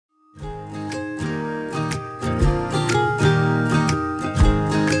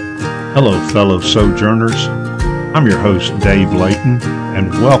Hello, fellow sojourners. I'm your host, Dave Layton, and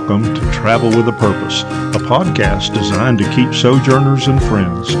welcome to Travel with a Purpose, a podcast designed to keep sojourners and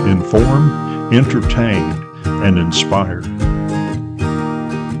friends informed, entertained, and inspired.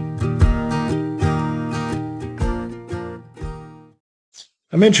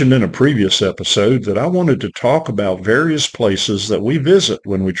 I mentioned in a previous episode that I wanted to talk about various places that we visit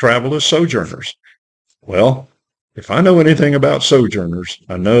when we travel as sojourners. Well, if I know anything about sojourners,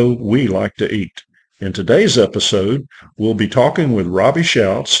 I know we like to eat. In today's episode, we'll be talking with Robbie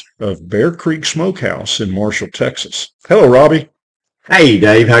Shoults of Bear Creek Smokehouse in Marshall, Texas. Hello, Robbie. Hey,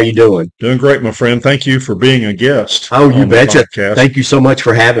 Dave. How you doing? Doing great, my friend. Thank you for being a guest. Oh, you betcha. Podcast. Thank you so much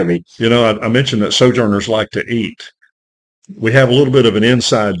for having me. You know, I mentioned that sojourners like to eat. We have a little bit of an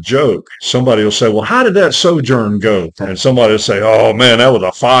inside joke. Somebody will say, well, how did that sojourn go? And somebody will say, oh, man, that was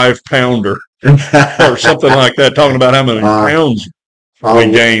a 5-pounder or something like that, talking about how many pounds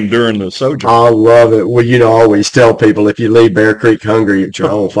we gained during the sojourn. I love it. Well, I always tell people, if you leave Bear Creek hungry, it's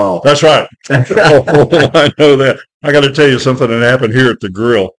your own fault. That's right. I know that. I got to tell you something that happened here at the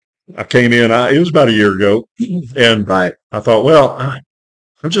grill. I came in, it was about a year ago, and I thought, well,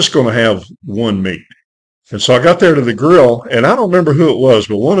 I'm just going to have one meat. And so I got there to the grill, and I don't remember who it was,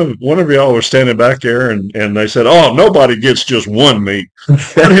 but one of y'all was standing back there, and they said, oh, nobody gets just one meat.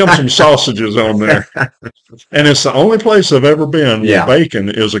 Put him some sausages on there. And it's the only place I've ever been where bacon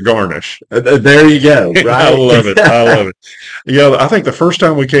is a garnish. There you go. Right? I love it. I love it. Yeah, I think the first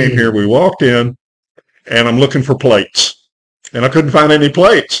time we came here, we walked in, and I'm looking for plates. And I couldn't find any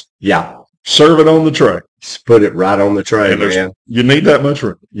plates. Yeah. Serve it on the tray. Just put it right on the tray, man. You need that much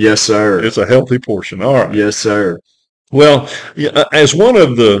room. Yes, sir. It's a healthy portion. All right. Yes, sir. Well, as one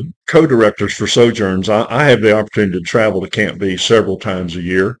of the co-directors for Sojourns, I have the opportunity to travel to Camp B several times a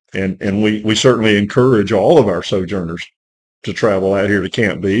year, and we certainly encourage all of our sojourners to travel out here to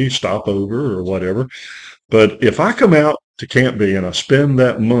Camp B, stop over or whatever. But if I come out to Camp B and I spend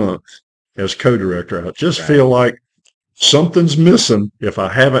that month as co-director, I just feel like something's missing if I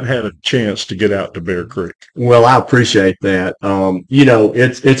haven't had a chance to get out to Bear Creek. Well, I appreciate that.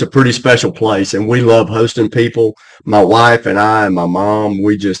 It's a pretty special place, and we love hosting people. My wife and I and my mom,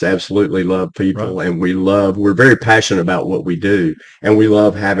 we just absolutely love people, and we're very passionate about what we do, and we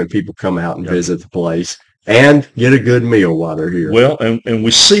love having people come out and visit the place and get a good meal while they're here. Well, and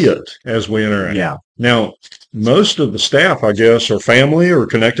we see it as we interact. Yeah. Now, most of the staff, I guess, are family or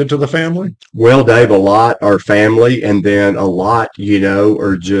connected to the family? Well, Dave, a lot are family, and then a lot,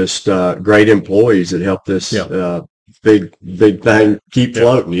 are just great employees that help this big thing keep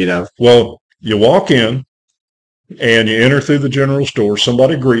floating, Well, you walk in and you enter through the general store.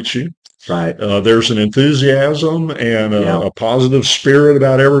 Somebody greets you. Right. There's an enthusiasm and a positive spirit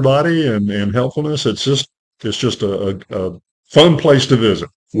about everybody and helpfulness. It's just a fun place to visit.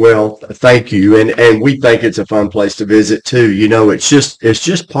 Well, thank you. And we think it's a fun place to visit too. It's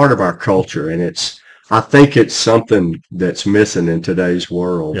just part of our culture. And I think it's something that's missing in today's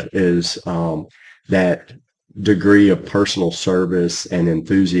world is that degree of personal service and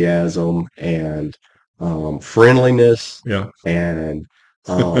enthusiasm and friendliness and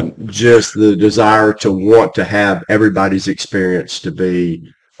just the desire to want to have everybody's experience to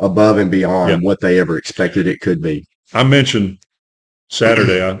be above and beyond what they ever expected it could be. I mentioned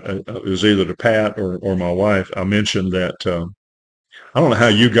Saturday, it was either to Pat or my wife, I mentioned that I don't know how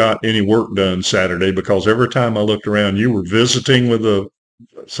you got any work done Saturday, because every time I looked around, you were visiting with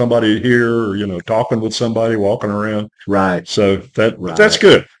somebody here, or, talking with somebody, walking around. Right. So that's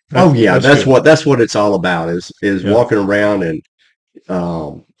good. That's what it's all about is walking around and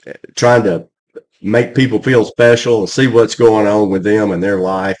trying to make people feel special and see what's going on with them and their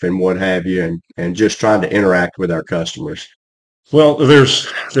life and what have you, and just trying to interact with our customers. Well,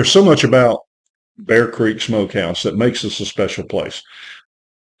 there's so much about Bear Creek Smokehouse that makes this a special place.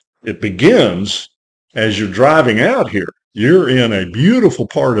 It begins as you're driving out here. You're in a beautiful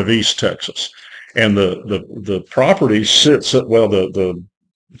part of East Texas, and the property sits at, the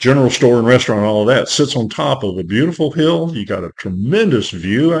general store and restaurant, all of that sits on top of a beautiful hill. You got a tremendous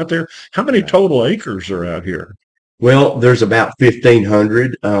view out there. How many total acres are out here? Well, there's about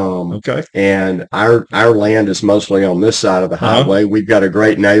 1,500. Okay. And our land is mostly on this side of the highway. We've got a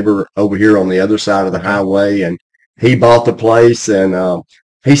great neighbor over here on the other side of the highway, and he bought the place. And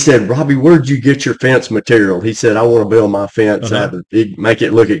he said, Robbie, where'd you get your fence material? He said, I want to build my fence, make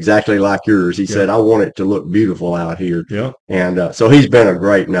it look exactly like yours. He said, I want it to look beautiful out here. Yeah. And so he's been a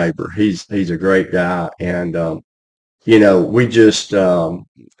great neighbor. He's a great guy. And we just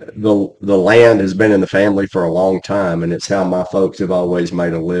the land has been in the family for a long time, and it's how my folks have always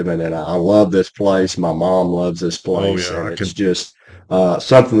made a living. And I love this place. My mom loves this place. Oh, yeah. And it's just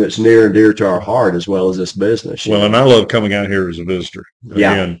something that's near and dear to our heart as well as this business. Well, and I love coming out here as a visitor.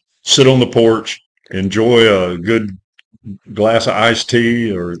 Again, sit on the porch, enjoy a good glass of iced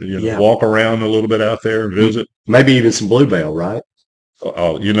tea, or walk around a little bit out there and visit. Maybe even some bluebell, right?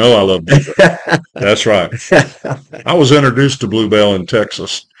 Oh, I love bluebell. That's right. I was introduced to bluebell in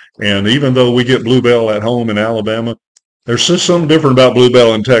Texas, and even though we get bluebell at home in Alabama, there's just something different about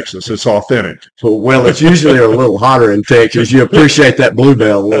bluebell in Texas. It's authentic. Well, it's usually a little hotter in Texas. You appreciate that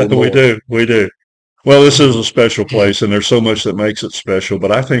bluebell a little more. We do. Well, this is a special place, and there's so much that makes it special,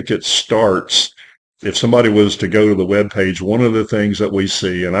 but I think it starts, if somebody was to go to the webpage, one of the things that we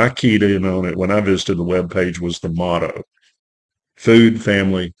see, and I keyed in on it when I visited the webpage, was the motto: food,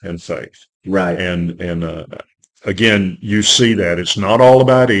 family, and faith. Right. And again, you see that. It's not all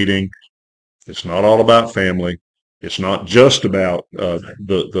about eating. It's not all about family. It's not just about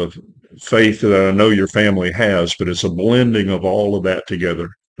the faith that I know your family has, but it's a blending of all of that together.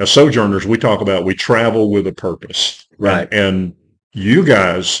 As sojourners, we talk about we travel with a purpose. Right. And you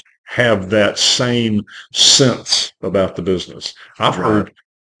guys have that same sense about the business. I've heard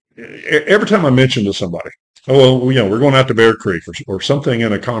every time I mention to somebody, oh, well, we're going out to Bear Creek or something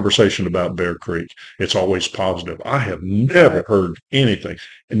in a conversation about Bear Creek, it's always positive. I have never heard anything.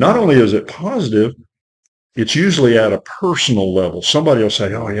 And not only is it positive, it's usually at a personal level. Somebody will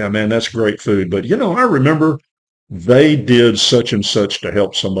say, oh, yeah, man, that's great food. But, I remember they did such and such to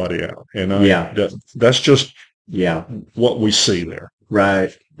help somebody out. And that's just what we see there.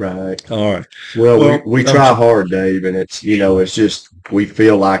 Right. All right. Well, we try hard, Dave, and it's just, we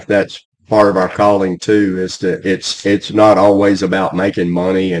feel like that's part of our calling too, is that it's not always about making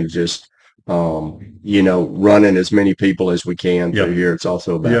money and just, running as many people as we can through here. It's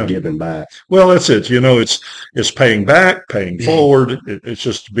also about giving back. Well, that's it. It's paying back, paying forward. It's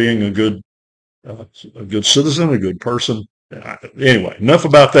just being a good citizen, a good person. Anyway, enough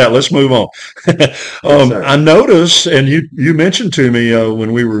about that. Let's move on. I noticed, and you mentioned to me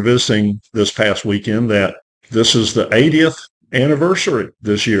when we were visiting this past weekend, that this is the 80th anniversary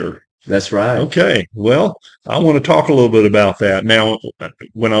this year. That's right. Okay. Well, I want to talk a little bit about that. Now,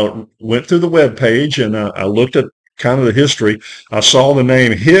 when I went through the webpage and I looked at kind of the history, I saw the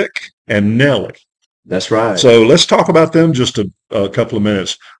name Hick and Nellie. That's right. So let's talk about them just a couple of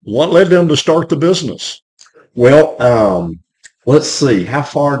minutes. What led them to start the business? Well, let's see. How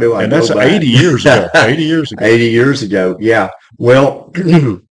far do I go back? And that's 80 years ago. 80 years ago. 80 years ago. Yeah. Well,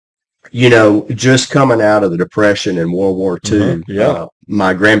 just coming out of the Depression and World War II,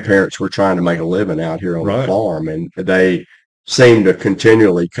 my grandparents were trying to make a living out here on the farm, and they seemed to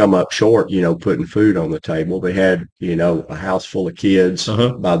continually come up short, putting food on the table. They had, a house full of kids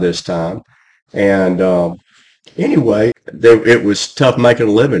by this time. And anyway, it was tough making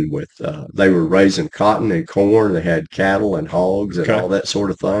a living with, they were raising cotton and corn. They had cattle and hogs and all that sort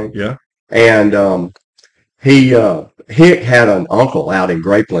of thing. Yeah. And Hick had an uncle out in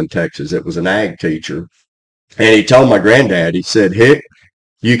Grapeland, Texas. It was an ag teacher. And he told my granddad, he said, Hick,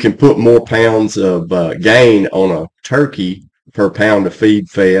 you can put more pounds of gain on a turkey per pound of feed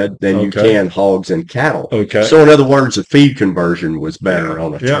fed than you can hogs and cattle. Okay. So in other words, the feed conversion was better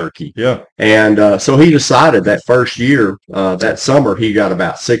on a turkey. Yeah. And so he decided that first year, that summer, he got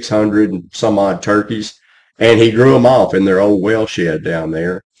about 600 and some odd turkeys, and he grew them off in their old well shed down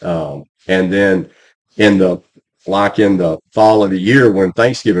there. And then in the fall of the year when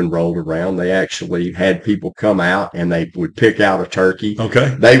Thanksgiving rolled around, they actually had people come out and they would pick out a turkey.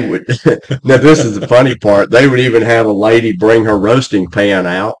 Okay. They would, now this is the funny part, they would even have a lady bring her roasting pan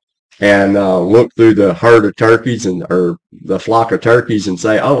out and look through the herd of turkeys or the flock of turkeys and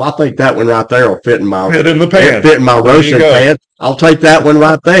say, oh, I think that one right there will fit in my roasting pan. I'll take that one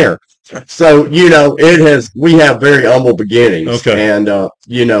right there. So, we have very humble beginnings. Okay. And,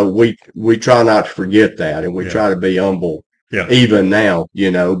 we try not to forget that, and we try to be humble even now,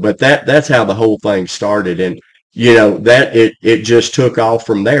 but that's how the whole thing started. And, it just took off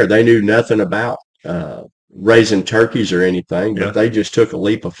from there. They knew nothing about raising turkeys or anything, but they just took a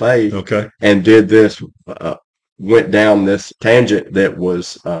leap of faith and did this, went down this tangent that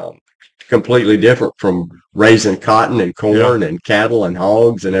was completely different from raising cotton and corn and cattle and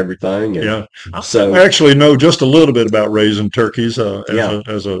hogs and everything. And so I actually know just a little bit about raising turkeys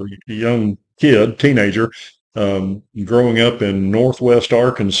as a young teenager, growing up in Northwest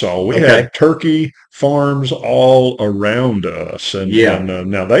Arkansas. We had turkey farms all around us, and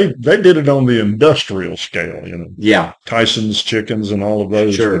now they did it on the industrial scale. Tyson's chickens and all of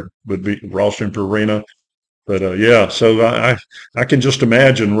those would be Ralston Purina. But so I can just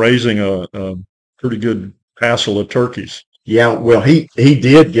imagine raising a pretty good passel of turkeys. Yeah, well, he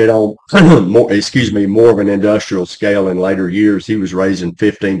did get on more of an industrial scale in later years. He was raising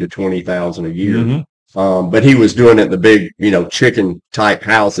 15 to 20,000 a year. Hmm. But he was doing it in the big, chicken type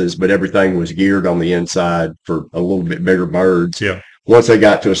houses, but everything was geared on the inside for a little bit bigger birds. Yeah. Once they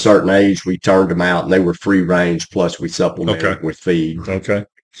got to a certain age, we turned them out and they were free range. Plus we Okay. supplemented with feed. Okay.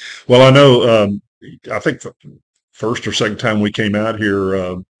 Well, I know, I think the first or second time we came out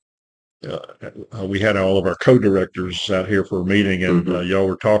here, we had all of our co-directors out here for a meeting, and Hmm. y'all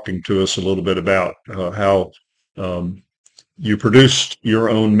were talking to us a little bit about how um, you produced your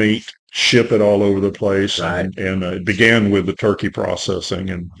own meat, ship it all over the place, Right. and it began with the turkey processing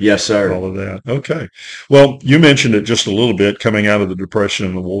and Yes, sir. all of that. Okay. Well, you mentioned it just a little bit coming out of the Depression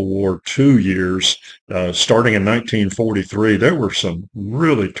and the World War II years. Starting in 1943, there were some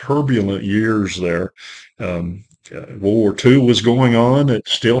really turbulent years there. World War II was going on. It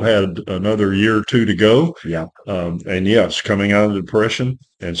still had another year or two to go. Yeah. And yes, coming out of the Depression.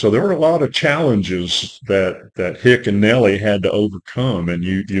 And so there were a lot of challenges that Hick and Nellie had to overcome. And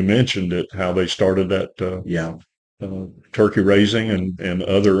you mentioned it, how they started that Yeah. turkey raising and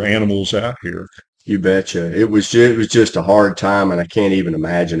other animals out here. You betcha. It was just a hard time, and I can't even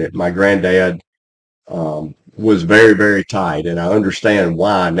imagine it. My granddad was very, very tight, and I understand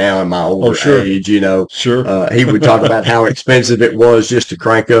why now in my older Sure. age. Sure. He would talk about how expensive it was just to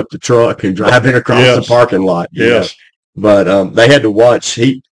crank up the truck and drive it across the Yes. parking lot. Yes. But they had to watch.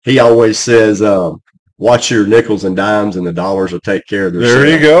 He always says, "Watch your nickels and dimes, and the dollars will take care of There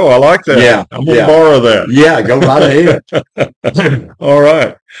you themselves." go. I like that. Yeah, I'm going to yeah, borrow that. yeah. Go right ahead. All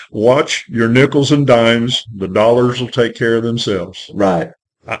right. Watch your nickels and dimes. The dollars will take care of themselves. Right.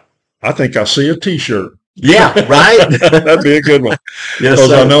 I think I see a T-shirt. Yeah. Right. That'd be a good one. Yes,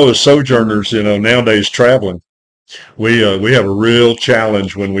 Because I sir. know as sojourners, nowadays traveling, we have a real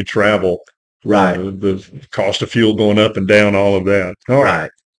challenge when we travel. Right. The cost of fuel going up and down, all of that. All right.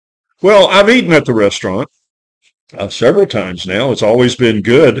 Right. Well, I've eaten at the restaurant several times now. It's always been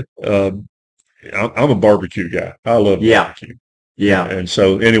good. I'm a barbecue guy. I love Yeah. barbecue. Yeah. And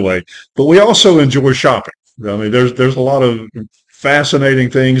so anyway, but we also enjoy shopping. I mean, there's a lot of fascinating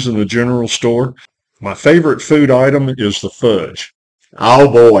things in the general store. My favorite food item is the fudge. Oh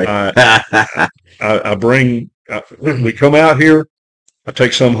boy. I I bring we come out here. I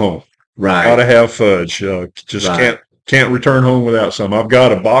take some home. Got to Right. have fudge. Just Right. can't return home without some. I've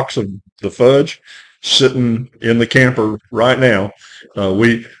got a box of the fudge sitting in the camper right now.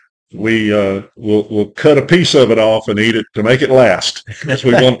 We'll cut a piece of it off and eat it to make it last, because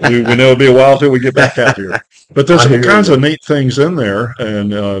we know it'll be a while till we get back out here. But there's I all hear kinds you. of neat things in there,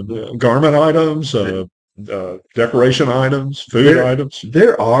 and garment items, decoration items, food There, items.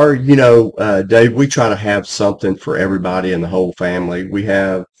 there are, Dave, we try to have something for everybody in the whole family. We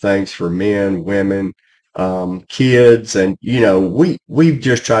have things for men, women, kids, and, we've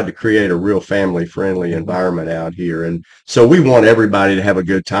just tried to create a real family friendly environment out here. And so we want everybody to have a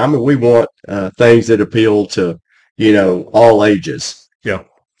good time, and we want things that appeal to, all ages. Yeah.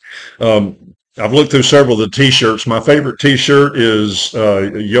 I've looked through several of the T-shirts. My favorite T-shirt is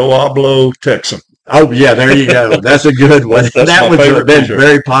Yo Hablo Texan. Oh, yeah, there you go. That's a good one. That's That my one's favorite been T-shirt.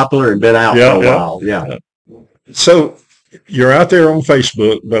 very popular and been out for Yeah, a yeah. while. Yeah. So you're out there on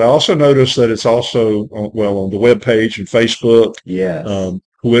Facebook, but I also noticed that it's also on the web page and Facebook, Yes.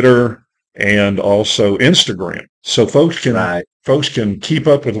 Twitter, and also Instagram. So Right. folks can keep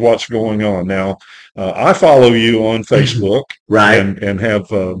up with what's going on. Now, I follow you on Facebook Right. and have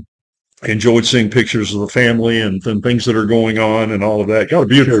enjoyed seeing pictures of the family and things that are going on and all of that. Got a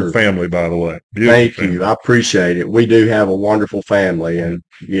beautiful Sure. family, by the way. Beautiful Thank family. you. I appreciate it. We do have a wonderful family, and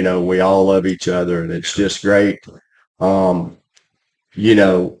we all love each other, and it's just great. Um,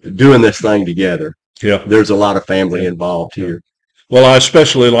 doing this thing together. Yeah. There's a lot of family Yeah. involved Yeah. here. Well, I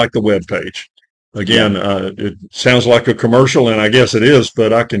especially like the web page. Yeah. Again, it sounds like a commercial, and I guess it is,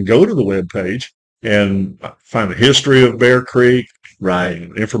 but I can go to the web page and find the history of Bear Creek, Right.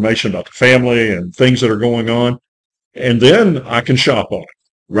 and information about the family and things that are going on, and then I can shop on it.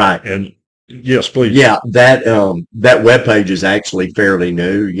 Right. And yes, please. Yeah, that web page is actually fairly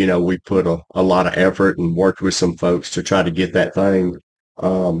new. We put a lot of effort and worked with some folks to try to get that thing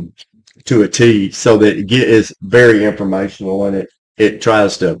to a T, so that is very informational, and it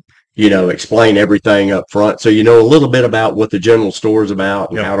tries to explain everything up front, so you know a little bit about what the general store is about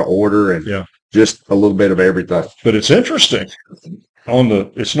and Yeah. how to order, and Yeah. just a little bit of everything. But it's interesting.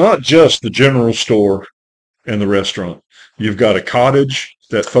 It's not just the general store and the restaurant. You've got a cottage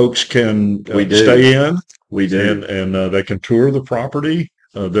that folks can We do. stay in, We do. and they can tour the property.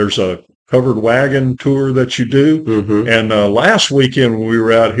 There's a covered wagon tour that you do. Mm-hmm. And last weekend when we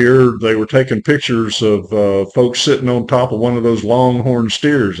were out here, they were taking pictures of folks sitting on top of one of those longhorn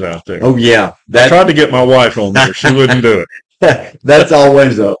steers out there. Oh, yeah. I tried to get my wife on there. She wouldn't do it. That's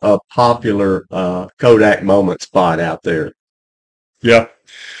always a popular Kodak moment spot out there. Yeah.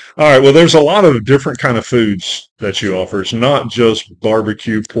 All right. Well, there's a lot of different kind of foods that you offer. It's not just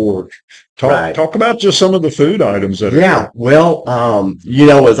barbecue pork. Talk about just some of the food items that are here. Well,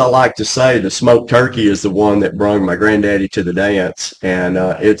 as I like to say, the smoked turkey is the one that brought my granddaddy to the dance, and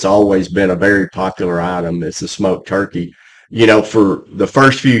it's always been a very popular item. It's the smoked turkey. For the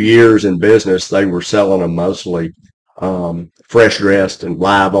first few years in business, they were selling them mostly fresh dressed and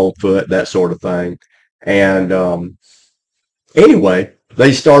live on foot, that sort of thing. And anyway,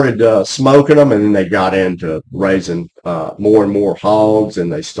 they started smoking them, and then they got into raising more and more hogs,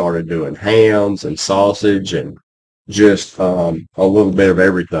 and they started doing hams and sausage and just a little bit of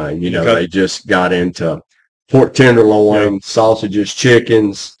everything. They just got into pork tenderloin, sausages,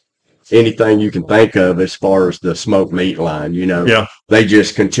 chickens, anything you can think of as far as the smoked meat line. They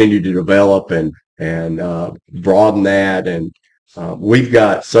just continue to develop and broaden that, and we've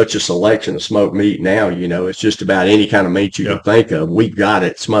got such a selection of smoked meat now, it's just about any kind of meat you can think of. We've got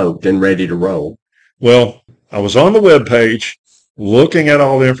it smoked and ready to roll. Well, I was on the webpage looking at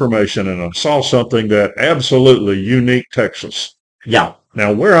all the information, and I saw something that absolutely unique Texas. Yeah.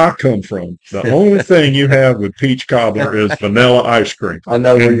 Now, where I come from, the only thing you have with peach cobbler is vanilla ice cream. I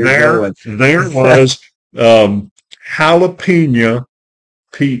know where you're going. There was jalapeno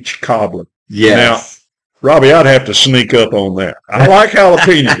peach cobbler. Yes. Now, Robbie, I'd have to sneak up on that. I like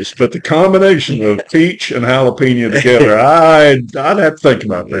jalapenos, but the combination of peach and jalapeno together, I'd have to think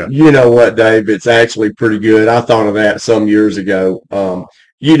about that. You know what, Dave? It's actually pretty good. I thought of that some years ago.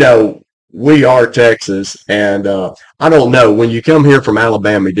 We are Texas, and I don't know, when you come here from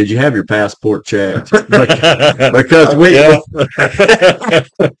Alabama, did you have your passport checked? Because we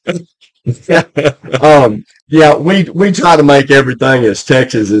we try to make everything as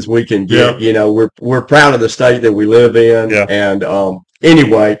Texas as we can get. We're proud of the state that we live in, and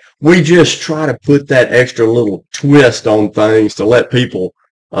anyway, we just try to put that extra little twist on things to let people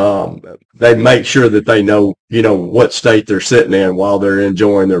they make sure that they know what state they're sitting in while they're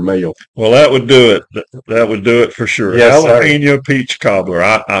enjoying their meal. Well, that would do it. That would do it for sure. Yes, jalapeno peach cobbler.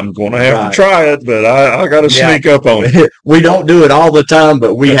 I'm going to have to try it, but I got to sneak up on it. We don't do it all the time,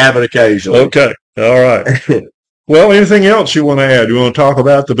 but we have it occasionally. Okay. All right. Well, anything else you want to add? You want to talk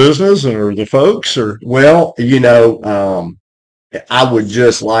about the business or the folks? Or well, I would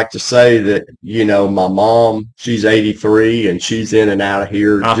just like to say that, my mom, she's 83, and she's in and out of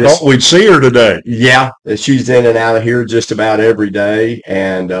here. I thought we'd see her today. Yeah, she's in and out of here just about every day.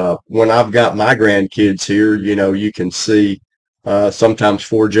 And when I've got my grandkids here, you can see sometimes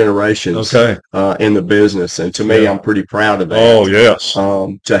 4 generations in the business. And to me, I'm pretty proud of that. Oh, yes.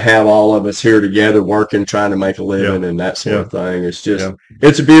 To have all of us here together working, trying to make a living and that sort of thing. It's just,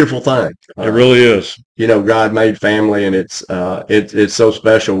 it's a beautiful thing. It really is. God made family, and it's so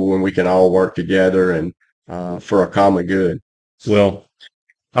special when we can all work together and for a common good. Well,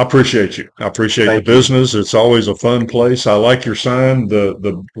 I appreciate you. I appreciate the business. It's always a fun place. I like your sign.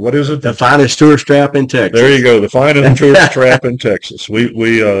 The what is it? The finest tourist trap in Texas. There you go. The finest tourist trap in Texas.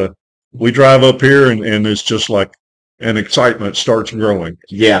 We drive up here, and it's just like an excitement starts growing.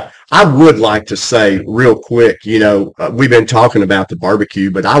 Yeah. I would like to say real quick, we've been talking about the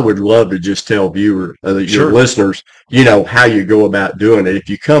barbecue, but I would love to just tell your listeners, how you go about doing it. If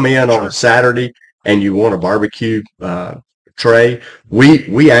you come in on a Saturday and you want a barbecue tray,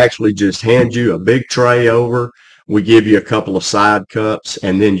 we actually just hand you a big tray over. We give you a couple of side cups,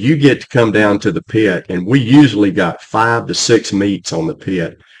 and then you get to come down to the pit, and we usually got 5 to 6 meats on the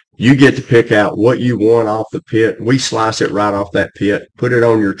pit. You get to pick out what you want off the pit. We slice it right off that pit, put it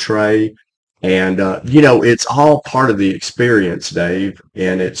on your tray, and it's all part of the experience, Dave.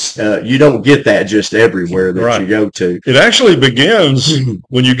 And it's you don't get that just everywhere that you go to. It actually begins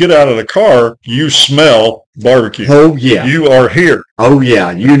when you get out of the car. You smell barbecue. Oh yeah, you are here. Oh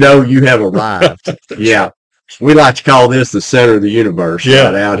yeah, you have arrived. Yeah. We like to call this the center of the universe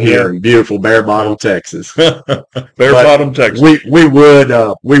right out here in beautiful Bear Bottom, Texas. Bottom, Texas. We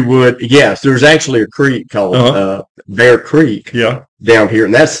would, yes, there's actually a creek called Bear Creek down here,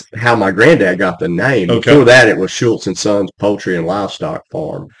 and that's how my granddad got the name. Before that, it was Shoults and Sons Poultry and Livestock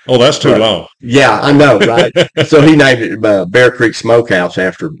Farm. Oh, that's too long. Yeah, I know, right? So he named it Bear Creek Smokehouse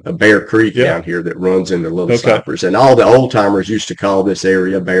after a Bear Creek down here that runs into Little Cypress. And all the old timers used to call this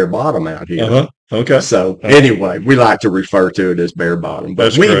area Bear Bottom out here. So anyway, we like to refer to it as Bear Bottom.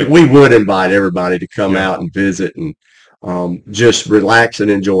 But we would invite everybody to come out and visit and just relax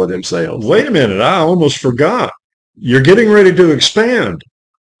and enjoy themselves. Wait a minute. I almost forgot. You're getting ready to expand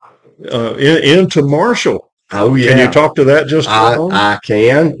into Marshall. Oh, yeah. Can you talk to that just for a moment? I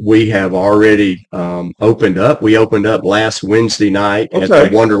can. We have already opened up. We opened up last Wednesday night at the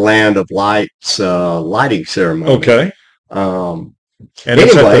Wonderland of Lights lighting ceremony. Okay. And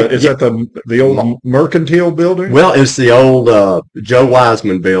anyway, it's at the old Mercantile building? Well, it's the old Joe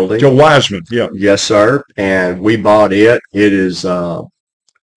Wiseman building. Joe Wiseman, yeah. Yes, sir. And we bought it. It is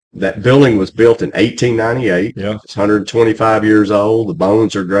that building was built in 1898. Yeah. It's 125 years old. The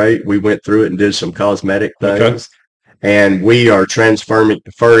bones are great. We went through it and did some cosmetic things. Okay. And we are transforming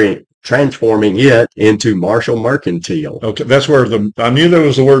it into Marshall Mercantile. Okay, that's where I knew there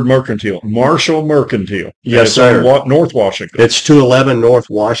was the word mercantile. Marshall Mercantile. Yes, sir. North Washington. It's 211 North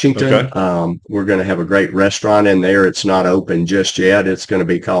Washington. Okay. We're going to have a great restaurant in there. It's not open just yet. It's going to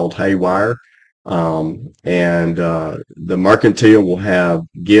be called Haywire. The Mercantile will have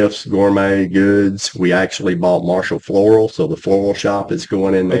gifts, gourmet goods. We actually bought Marshall Floral, so the floral shop is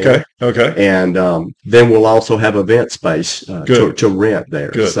going in there. Okay. And then we'll also have event space to rent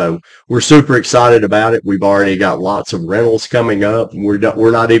there. Good. So we're super excited about it. We've already got lots of rentals coming up. We're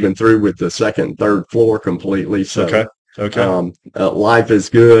not even through with the second and third floor completely. So. Okay. Life is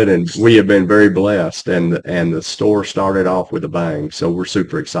good, and we have been very blessed, and the store started off with a bang, so we're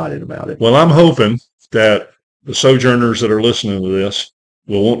super excited about it. Well, I'm hoping that the sojourners that are listening to this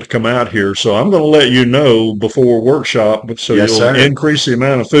will want to come out here, so I'm going to let you know before workshop, so you'll increase the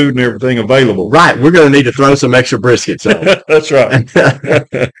amount of food and everything available. Right. We're going to need to throw some extra briskets on. That's right.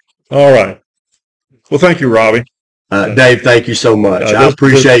 All right. Well, thank you, Robbie. Dave, thank you so much. I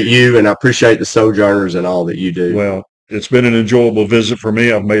appreciate you, and I appreciate the sojourners and all that you do. Well, it's been an enjoyable visit for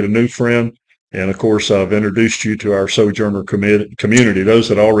me. I've made a new friend, and of course, I've introduced you to our sojourner community. Those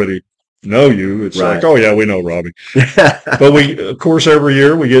that already know you, it's like, oh yeah, we know Robbie. But we, of course, every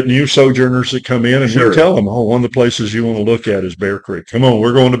year we get new sojourners that come in, and we tell them, oh, one of the places you want to look at is Bear Creek. Come on,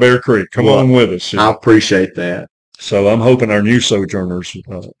 we're going to Bear Creek. Come on with us. I appreciate that. So I'm hoping our new sojourners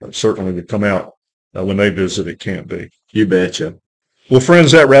certainly will come out when they visit at Camp B. You betcha. Well,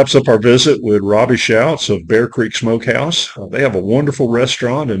 friends, that wraps up our visit with Robbie Shoults of Bear Creek Smokehouse. They have a wonderful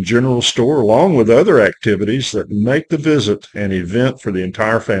restaurant and general store, along with other activities that make the visit an event for the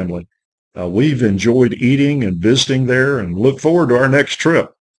entire family. We've enjoyed eating and visiting there and look forward to our next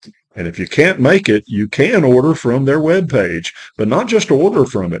trip. And if you can't make it, you can order from their webpage, but not just order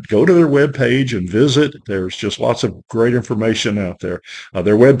from it. Go to their webpage and visit. There's just lots of great information out there.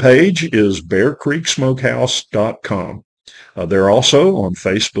 Their webpage is bearcreeksmokehouse.com. They're also on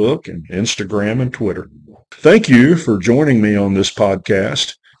Facebook and Instagram and Twitter. Thank you for joining me on this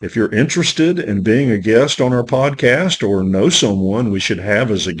podcast. If you're interested in being a guest on our podcast or know someone we should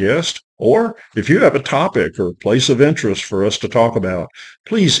have as a guest, or if you have a topic or place of interest for us to talk about,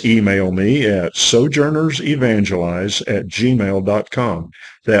 please email me at sojournersevangelize@gmail.com.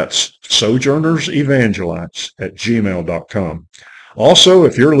 That's sojournersevangelize@gmail.com. Also,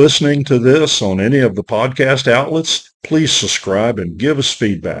 if you're listening to this on any of the podcast outlets, please subscribe and give us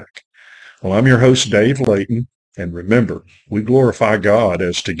feedback. Well, I'm your host, Dave Layton, and remember, we glorify God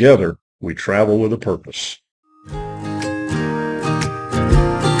as together we travel with a purpose.